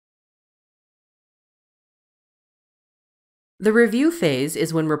The review phase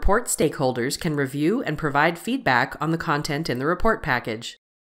is when report stakeholders can review and provide feedback on the content in the report package.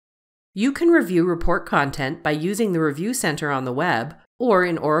 You can review report content by using the Review Center on the web or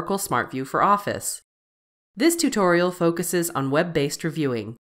in Oracle SmartView for Office. This tutorial focuses on web-based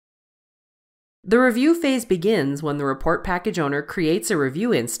reviewing. The review phase begins when the report package owner creates a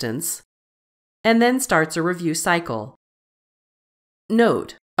review instance and then starts a review cycle.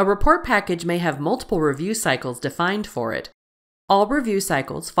 Note, a report package may have multiple review cycles defined for it. All review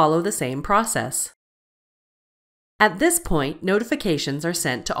cycles follow the same process. At this point, notifications are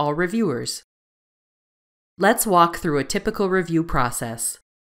sent to all reviewers. Let's walk through a typical review process.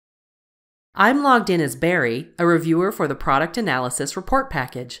 I'm logged in as Barry, a reviewer for the Product Analysis report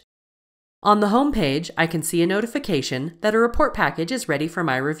package. On the home page, I can see a notification that a report package is ready for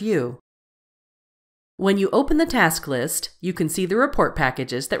my review. When you open the task list, you can see the report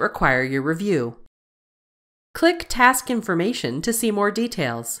packages that require your review. Click Task Information to see more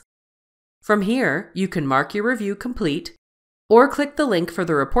details. From here, you can mark your review complete or click the link for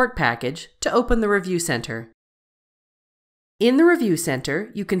the report package to open the Review Center. In the Review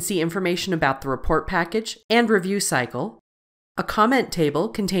Center, you can see information about the report package and review cycle, a comment table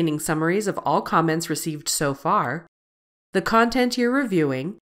containing summaries of all comments received so far, the content you're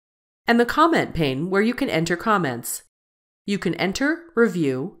reviewing, and the comment pane where you can enter comments. You can enter,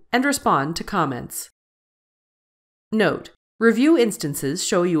 review, and respond to comments. Note, review instances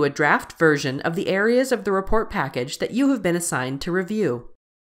show you a draft version of the areas of the report package that you have been assigned to review.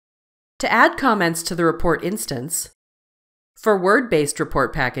 To add comments to the report instance, for Word-based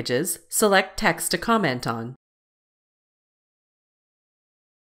report packages, select Text to comment on.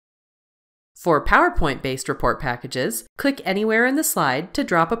 For PowerPoint-based report packages, click anywhere in the slide to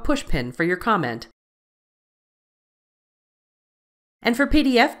drop a pushpin for your comment. And for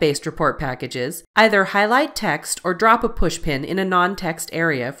PDF-based report packages, either highlight text or drop a pushpin in a non-text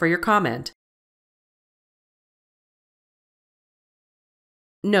area for your comment.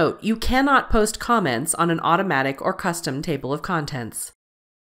 Note, you cannot post comments on an automatic or custom table of contents.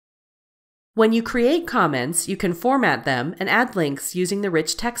 When you create comments, you can format them and add links using the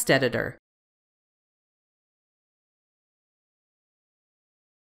rich text editor.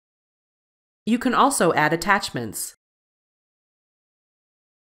 You can also add attachments.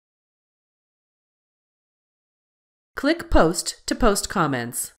 Click Post to post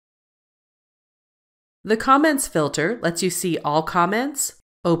comments. The Comments filter lets you see all comments,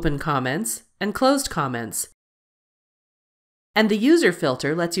 open comments, and closed comments. And the User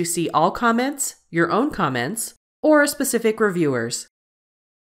filter lets you see all comments, your own comments, or a specific reviewer's.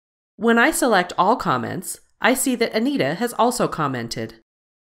 When I select all comments, I see that Anita has also commented.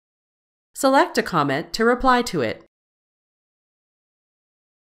 Select a comment to reply to it.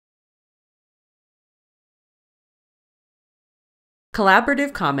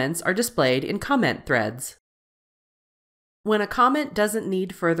 Collaborative comments are displayed in comment threads. When a comment doesn't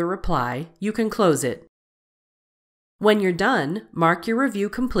need further reply, you can close it. When you're done, mark your review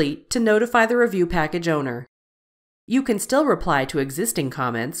complete to notify the review package owner. You can still reply to existing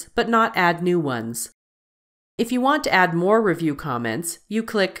comments, but not add new ones. If you want to add more review comments, you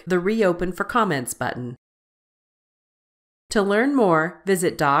click the Reopen for Comments button. To learn more,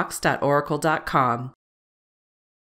 visit docs.oracle.com.